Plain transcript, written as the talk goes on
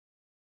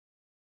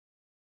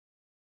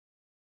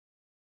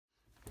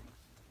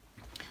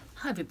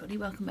Hi everybody,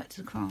 welcome back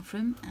to the craft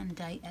room and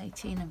day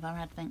 18 of our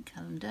advent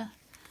calendar.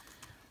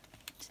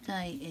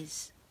 Today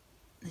is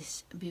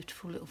this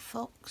beautiful little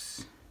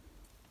fox.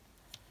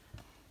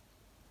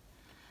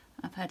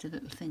 I've had a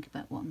little think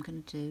about what I'm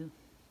going to do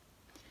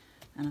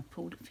and I've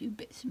pulled a few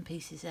bits and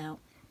pieces out.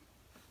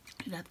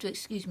 You'll have to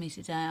excuse me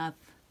today, I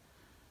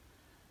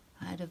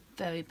had a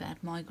very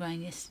bad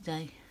migraine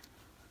yesterday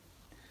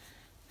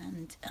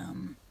and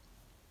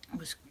I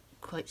was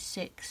quite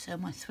sick, so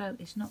my throat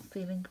is not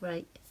feeling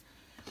great.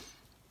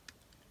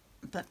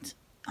 But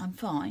I'm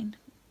fine,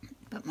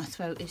 but my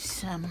throat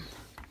is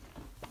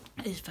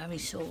very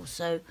sore,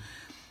 so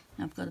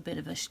I've got a bit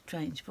of a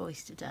strange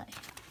voice today.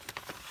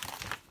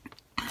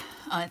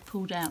 I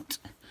pulled out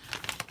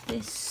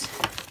this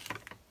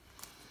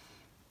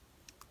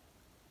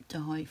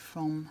die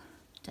from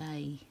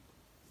day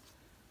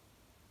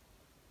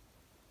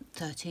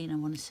 13, I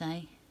want to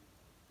say.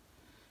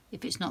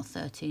 If it's not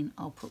 13,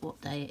 I'll put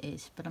what day it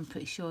is, but I'm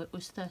pretty sure it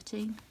was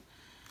 13.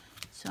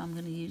 So I'm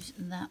going to use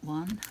that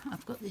one.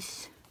 I've got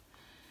this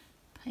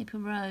Paper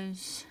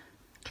Rose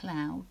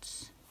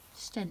Clouds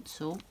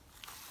stencil.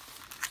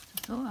 I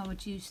thought I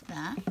would use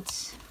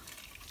that.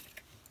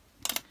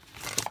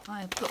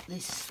 I've got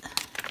these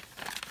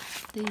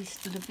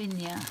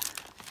Lavinia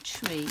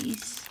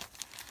trees,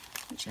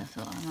 which I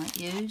thought I might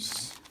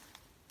use.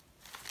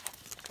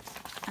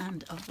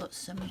 And I've got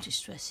some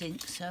distress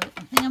ink, so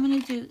I think I'm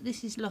going to do,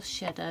 this is Lost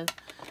Shadow.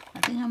 I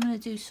think I'm going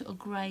to do sort of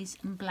greys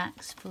and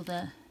blacks for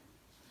the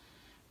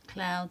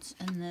clouds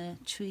and the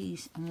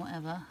trees and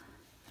whatever,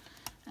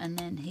 and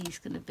then he's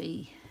going to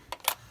be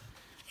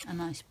a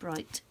nice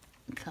bright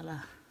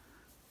colour.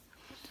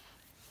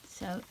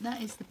 So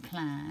that is the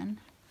plan.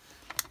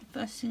 The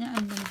first thing that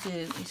I'm going to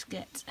do is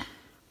get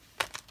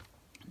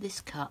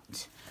this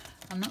cut.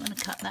 I'm not going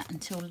to cut that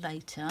until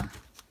later.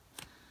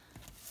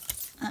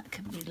 That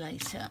can be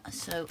later,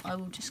 so I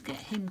will just get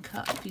him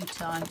cut a few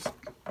times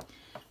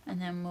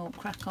and then we'll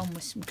crack on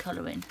with some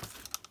colouring.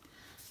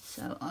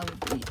 So I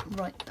will be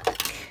right back.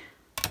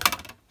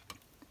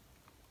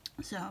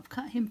 So I've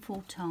cut him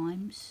 4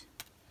 times.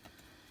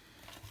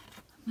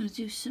 I'm going to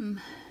do some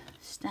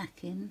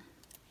stacking.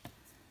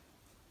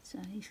 So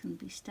he's going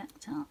to be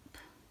stacked up.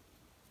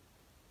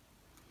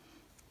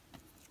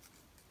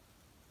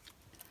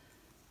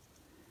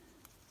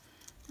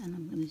 And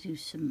I'm going to do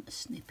some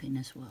snipping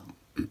as well.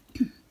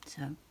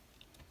 So,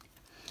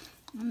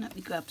 and let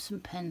me grab some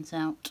pens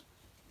out.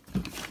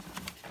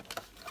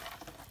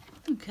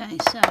 Okay,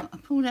 so I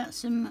pulled out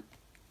some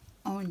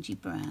orangey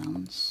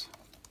browns.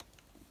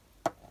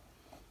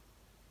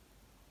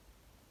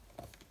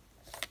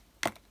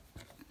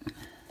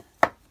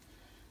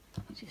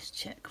 Just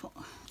check what,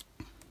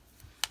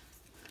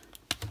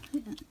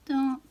 that's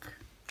dark.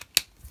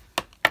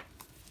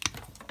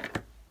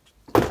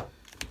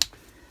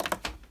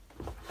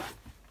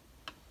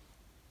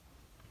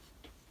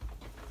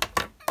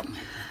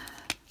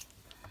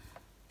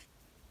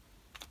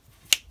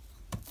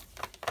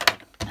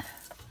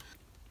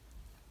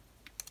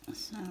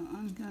 So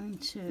I'm going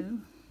to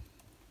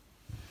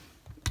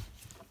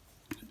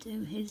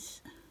do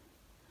his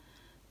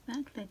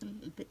back leg a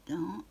little bit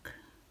dark.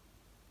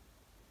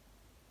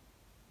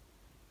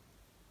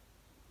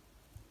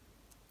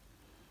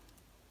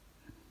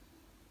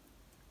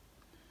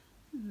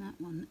 And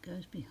that one that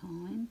goes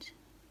behind.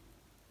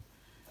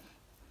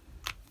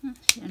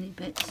 That's the only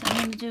bit. So I'm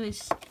going to do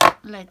his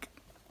leg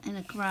in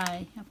a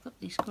grey. I've got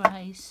these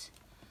greys.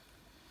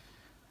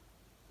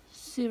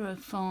 0,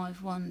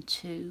 5, 1,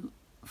 2,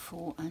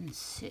 4 and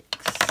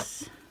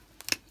 6.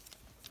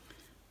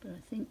 But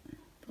I think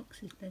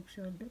Fox's legs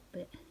are a little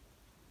bit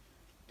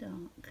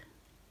dark.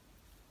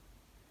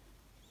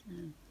 So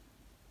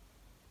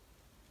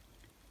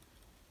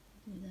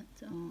do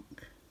that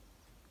dark.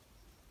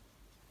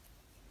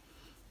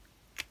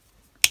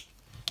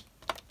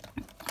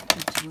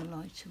 A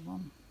lighter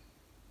one.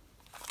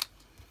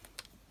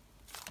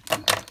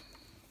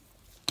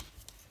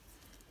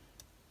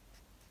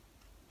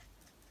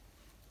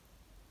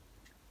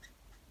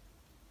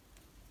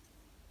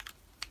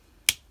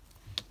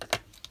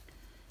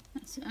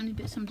 That's the only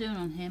bits I'm doing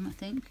on him, I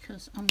think,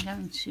 because I'm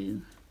going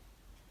to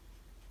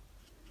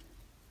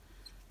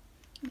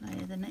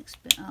layer the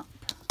next bit up.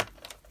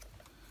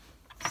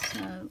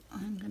 So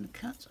I'm going to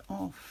cut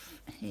off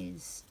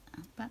his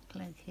back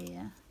leg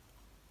here.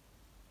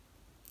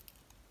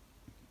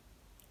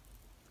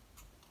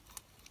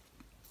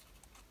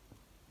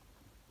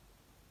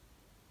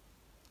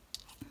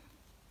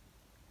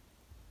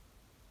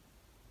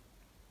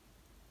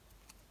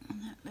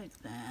 Leg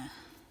there.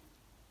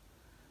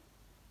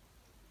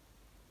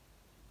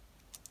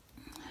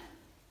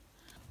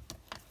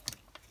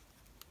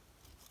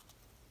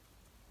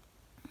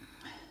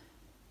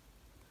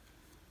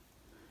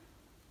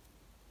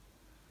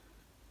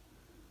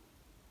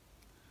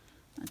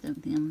 I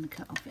don't think I'm going to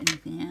cut off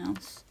anything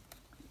else.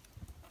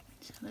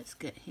 So let's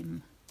get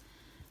him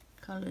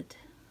coloured.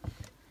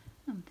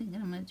 I'm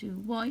thinking I'm going to do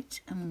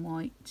white and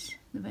white.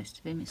 The rest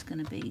of him is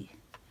going to be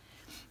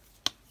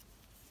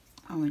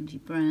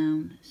orangey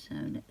brown, so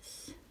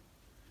let's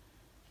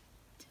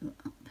do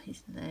Up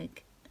his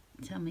leg,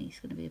 tummy is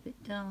going to be a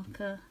bit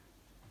darker,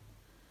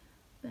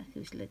 back of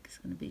his leg is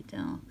going to be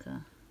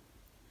darker,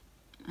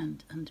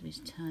 and under his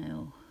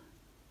tail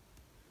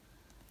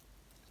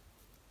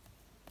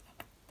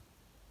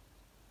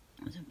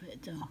there's a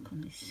bit dark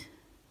on his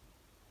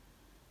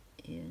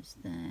ears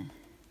there.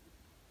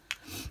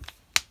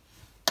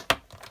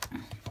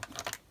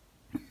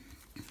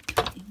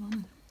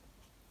 One.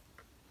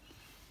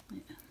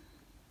 Yeah.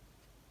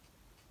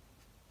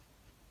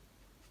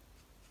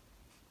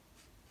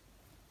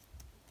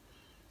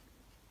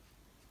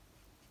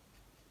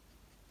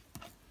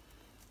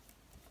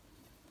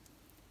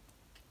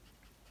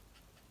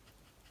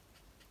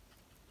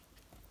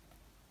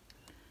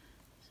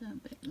 So a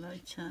bit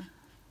lighter,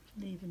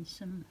 leaving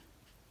some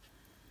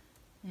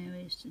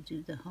areas to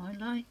do the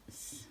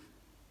highlights.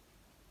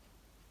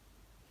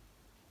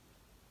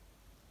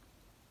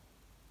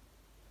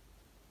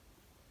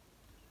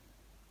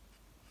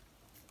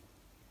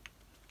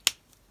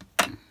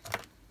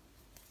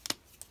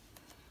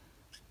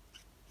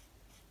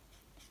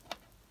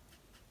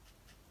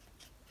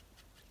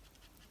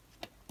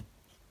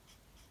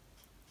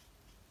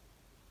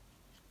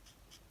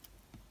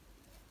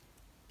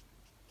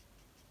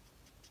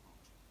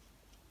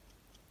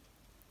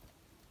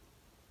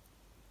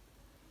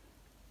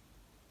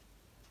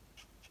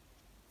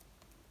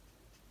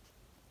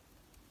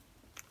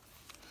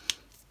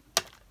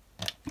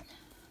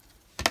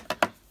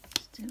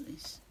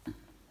 His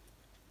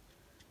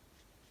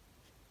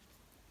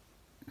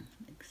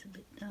legs a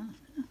bit darker.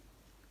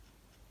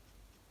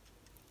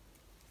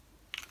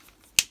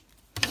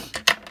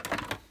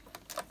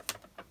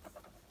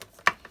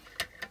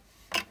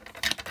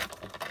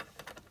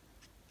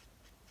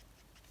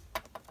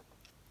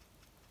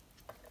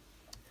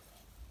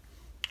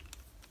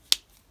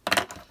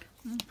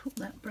 I'll put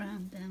that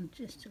brown down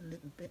just a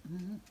little bit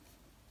more.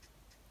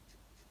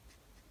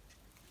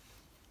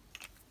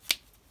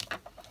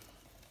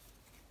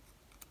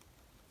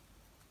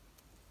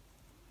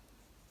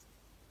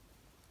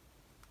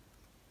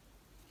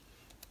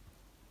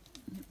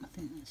 I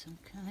think that's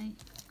okay.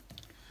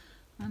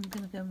 I'm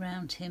going to go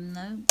round him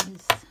though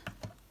with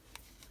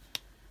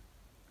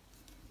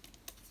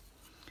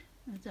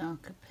a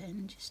darker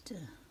pen just to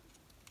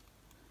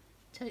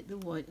take the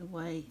white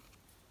away.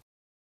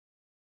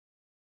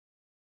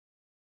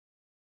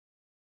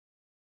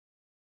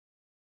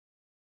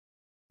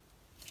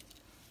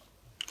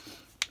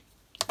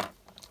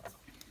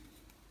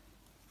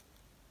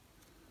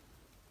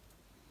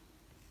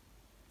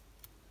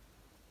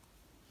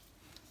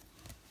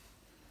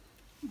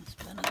 That's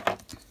better.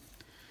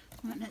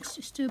 Right, let's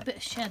just do a bit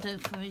of shadow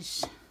for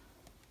his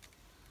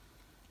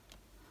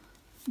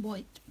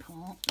white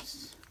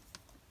parts.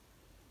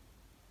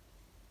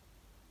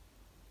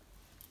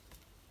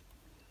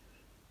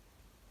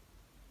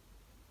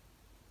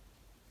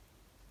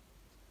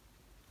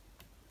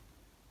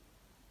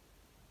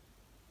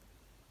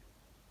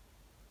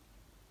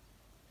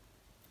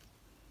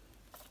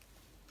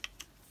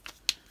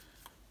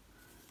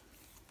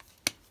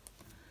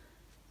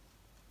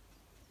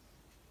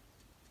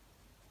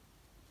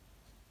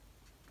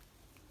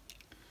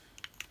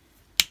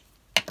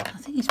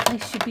 I think his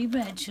face should be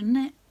red,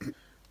 shouldn't it?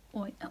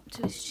 White up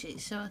to his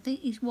cheeks. So I think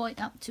he's white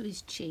up to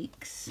his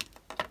cheeks.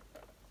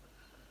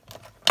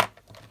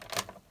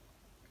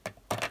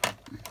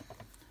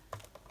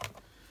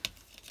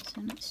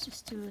 So let's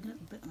just do a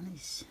little bit on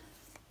his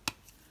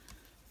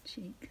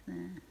cheek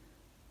there.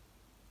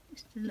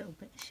 Just a little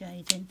bit of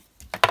shading.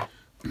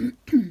 And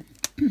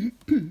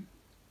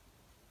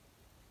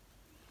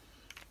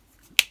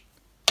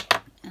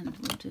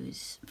we'll do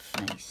his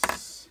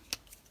face.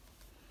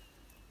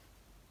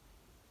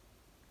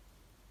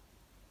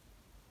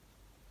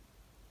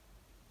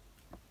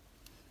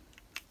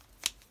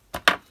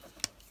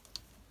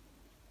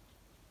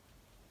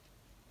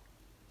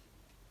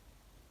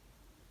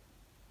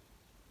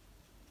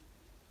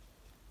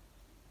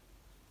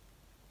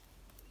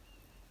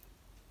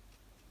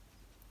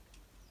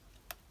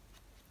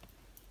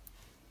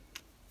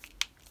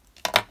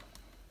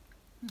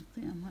 I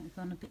think I might have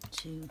gone a bit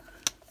too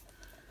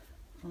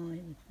high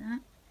with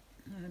that,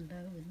 or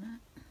low with that.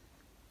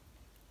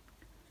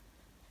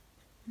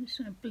 I'm just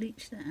going to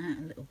bleach that out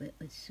a little bit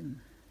with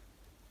some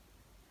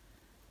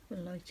of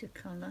a lighter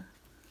colour.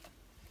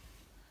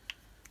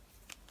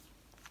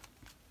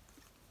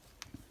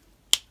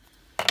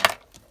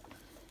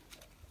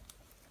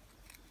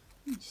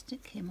 And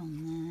stick him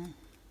on there.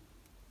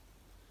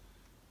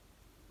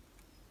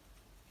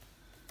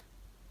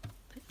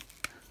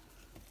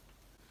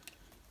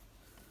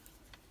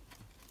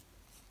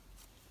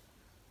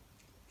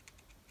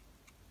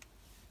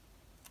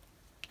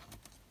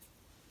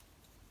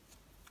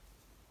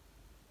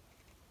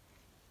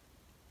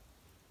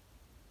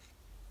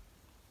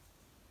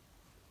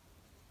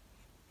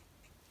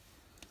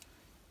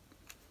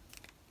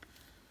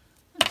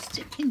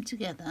 Stick him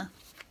together.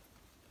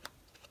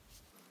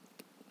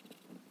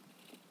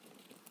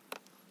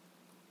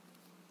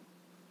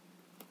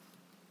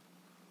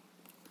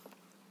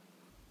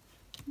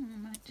 I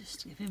might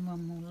just give him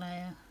one more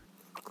layer.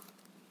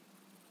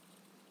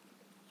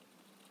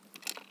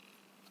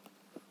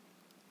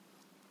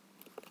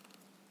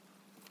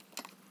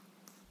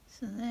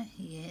 So there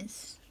he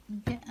is.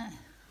 Get a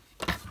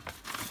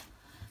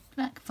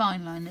black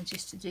fine liner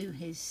just to do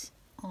his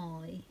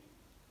eye.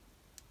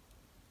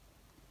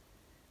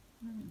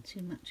 I don't want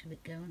too much of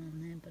it going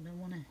on there, but I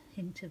want a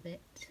hint of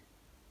it.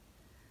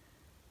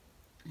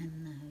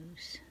 And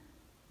nose.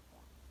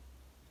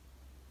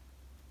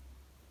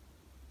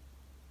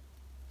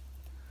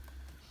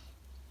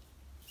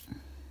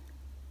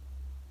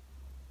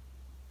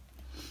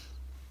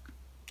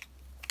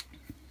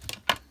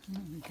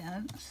 There we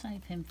go,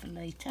 save him for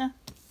later.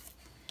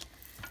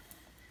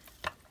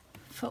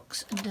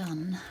 Fox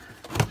done.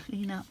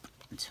 Clean up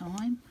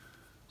time.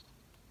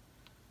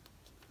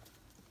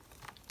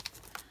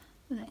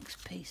 The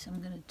next piece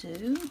I'm going to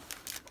do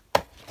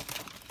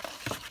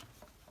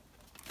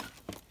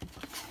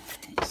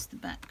is the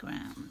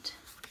background.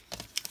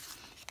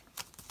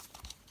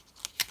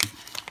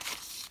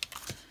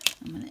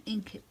 I'm going to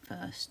ink it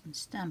first and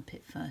stamp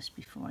it first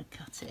before I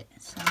cut it.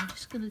 So I'm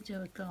just going to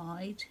do a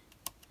guide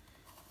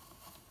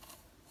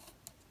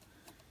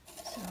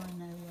so I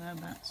know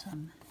whereabouts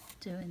I'm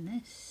doing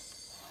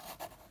this.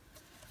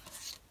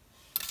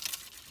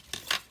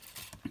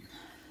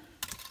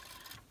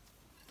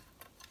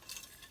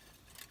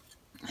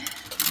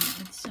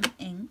 With some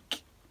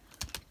ink.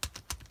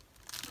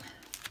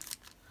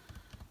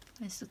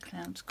 Where's the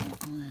clouds gone?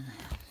 Oh, there they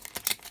are.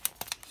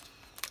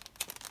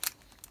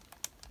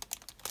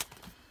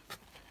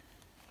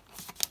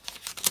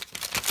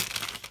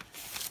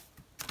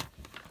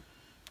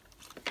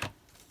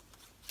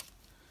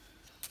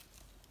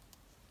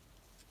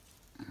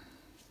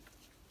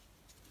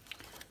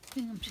 I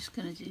think I'm just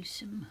going to do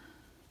some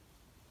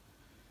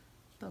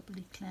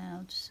bubbly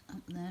clouds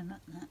up there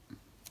like that.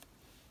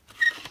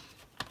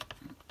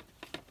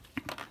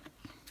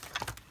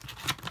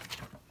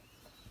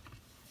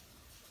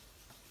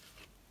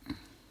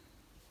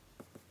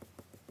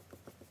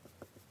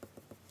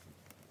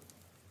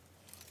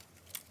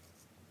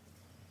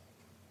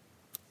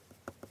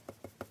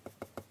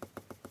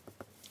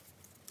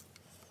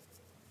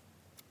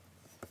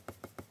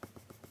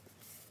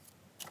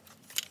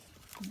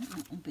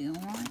 That will be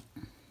alright.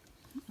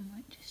 I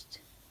might just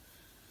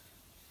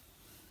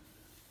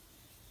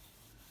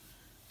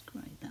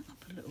grade that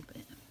up a little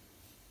bit.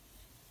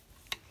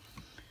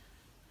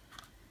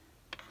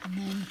 And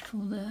then for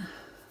the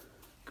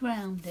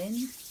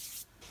grounding,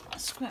 a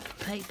scrap of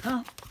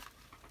paper,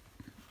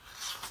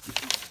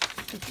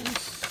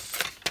 figures.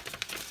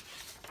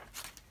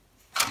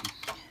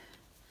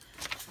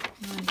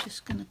 And I'm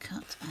just going to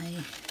cut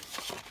a,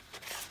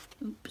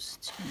 oops,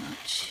 too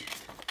much.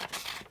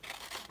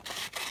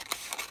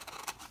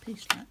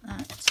 Piece like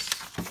that,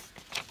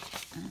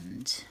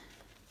 and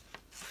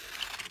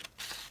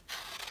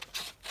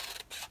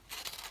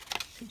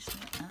piece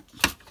like that.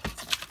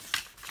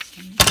 So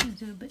I'm just going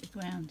to do a bit of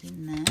grounding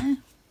there.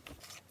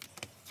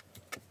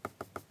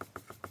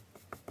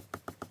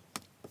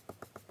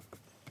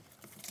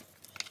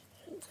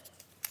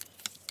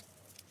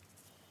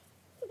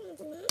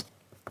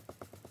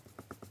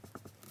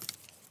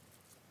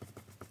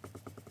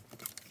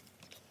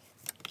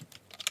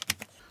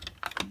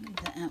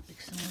 Out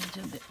because I'm going to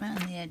do a bit around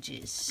the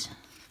edges.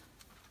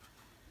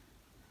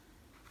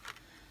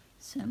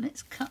 So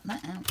let's cut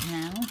that out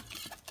now.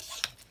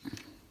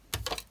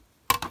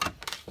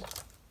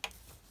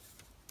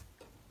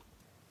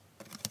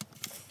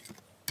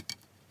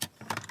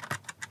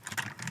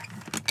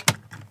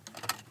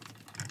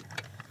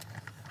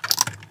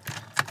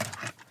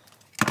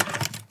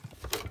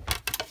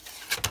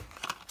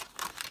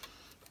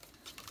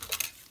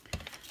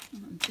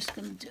 And I'm just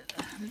going to do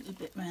a little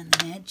bit around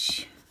the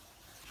edge.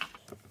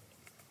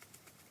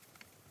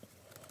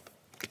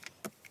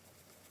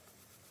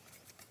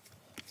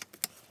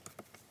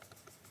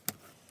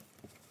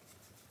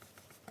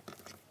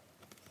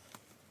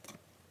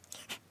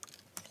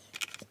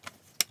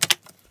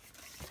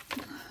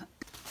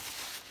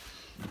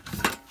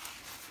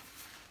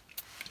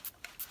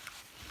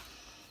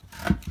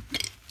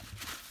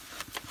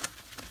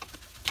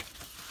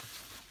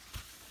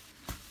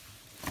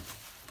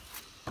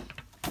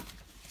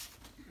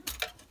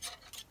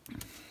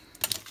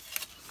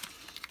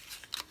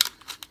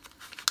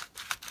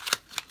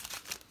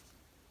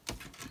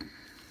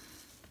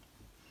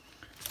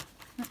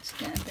 Let's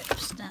get a bit of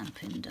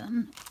stamping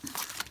done.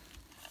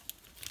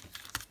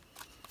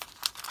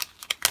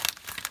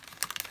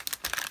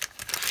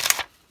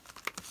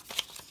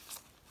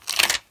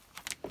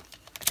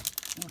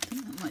 Oh, I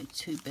think that might be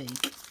too big.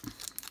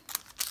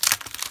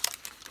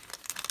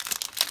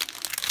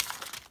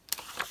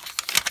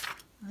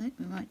 I think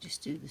we might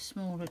just do the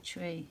smaller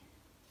tree.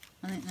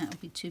 I think that would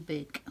be too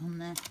big on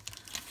there,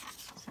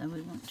 so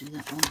we won't do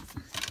that one.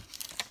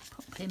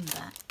 Pop him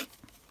back.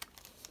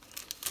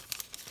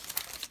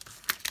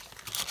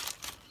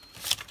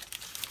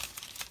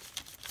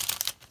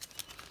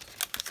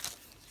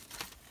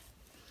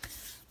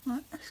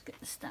 Right, let's get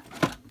the stamp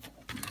platform.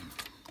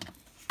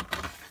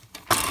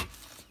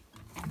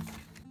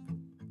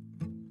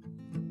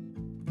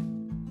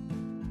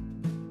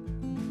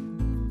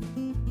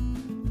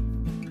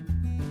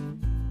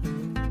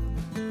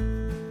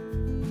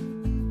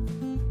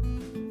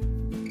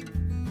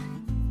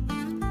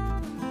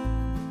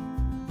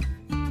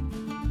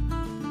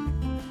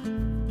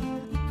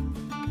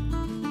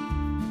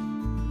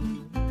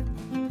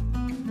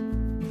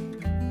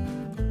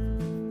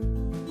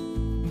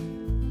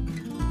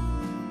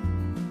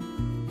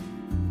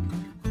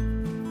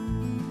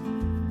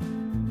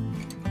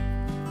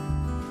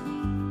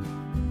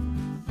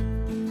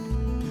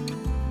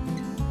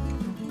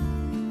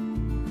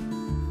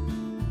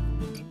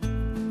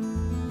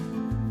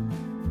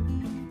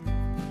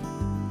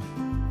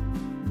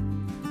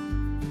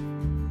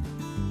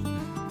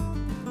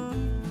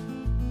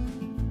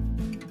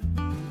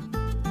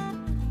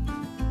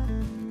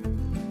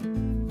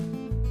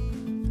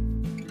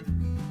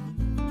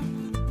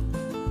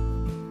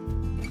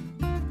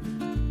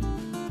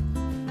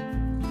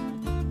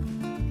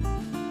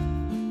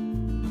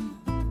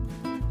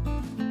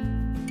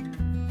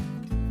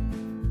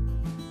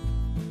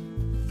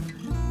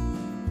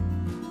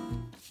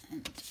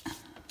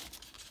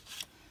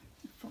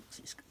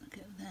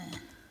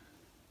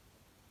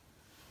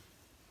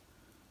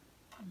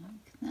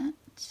 like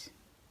that.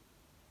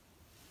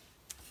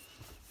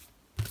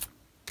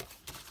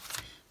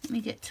 Let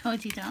me get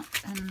tidied up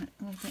and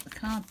we'll get the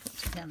card put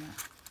together.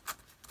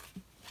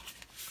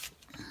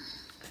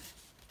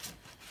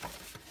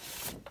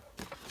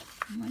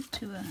 I might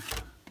do a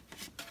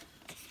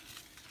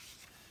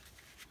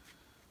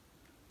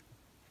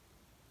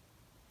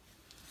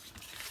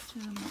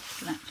matte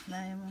black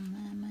layer on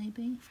there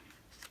maybe.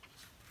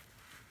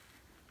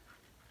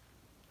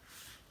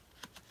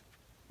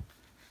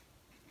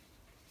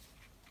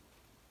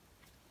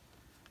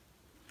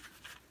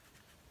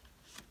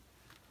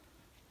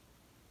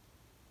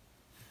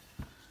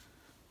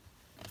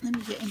 Let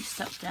me get him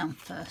stuck down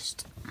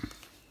first.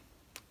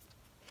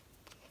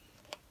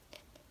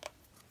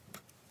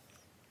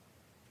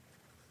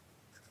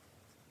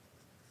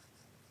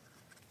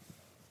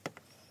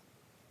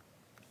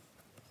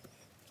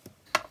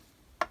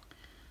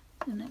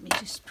 And let me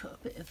just put a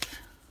bit of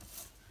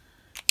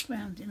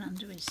grounding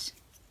under his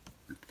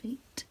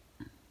feet.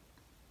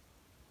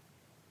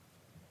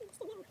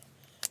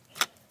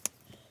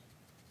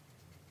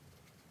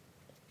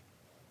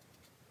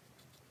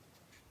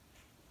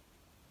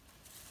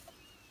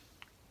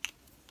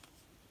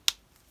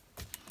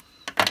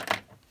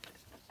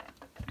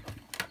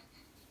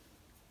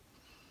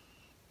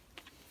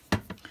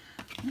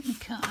 Let me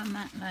cut a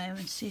matte layer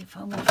and see if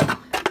I want to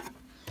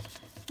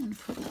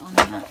put that on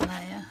a matte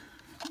layer.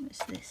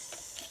 What's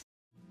this?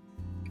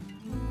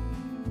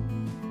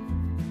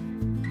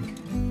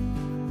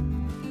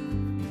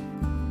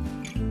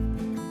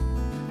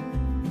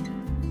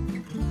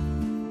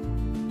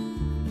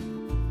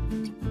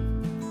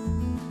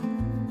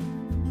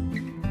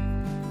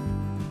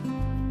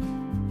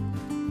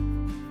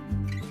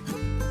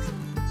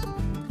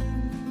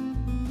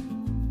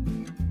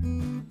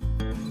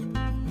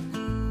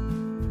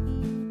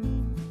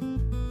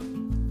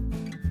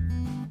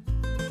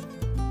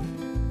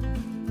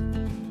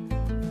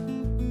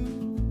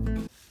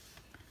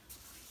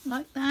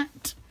 Like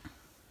that.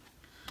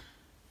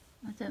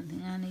 I don't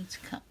think I need to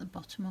cut the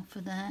bottom off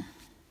of there.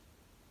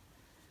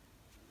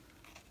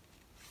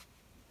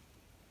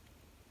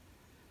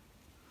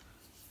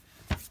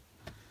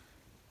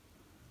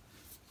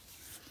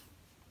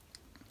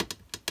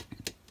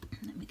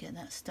 Let me get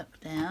that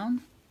stuck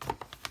down.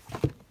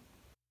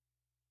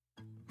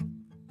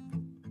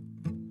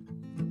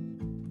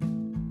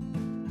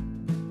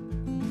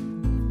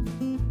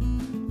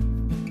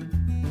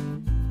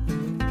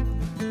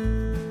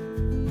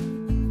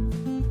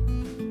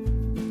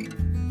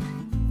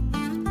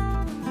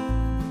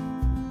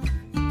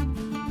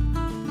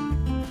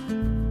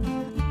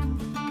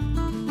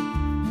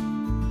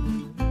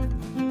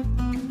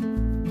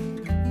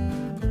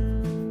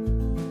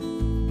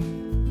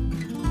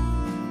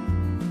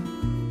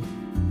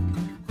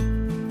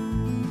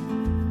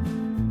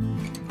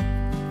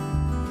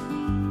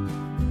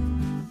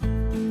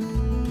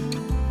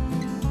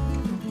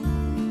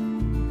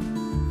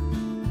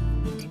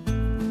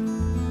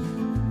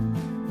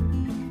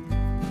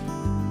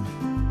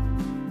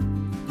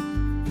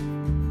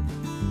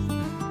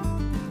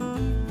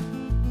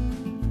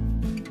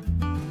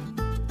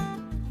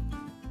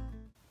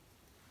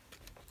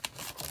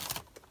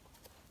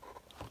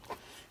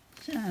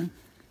 So,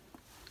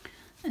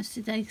 that's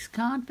today's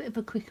card, bit of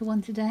a quicker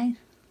one today.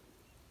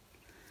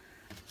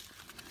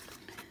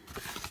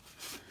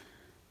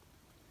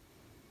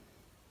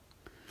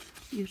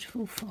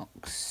 Beautiful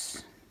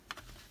fox.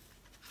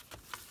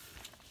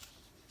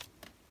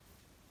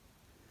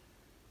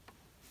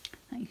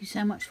 Thank you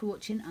so much for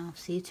watching. I'll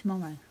see you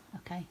tomorrow.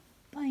 Okay.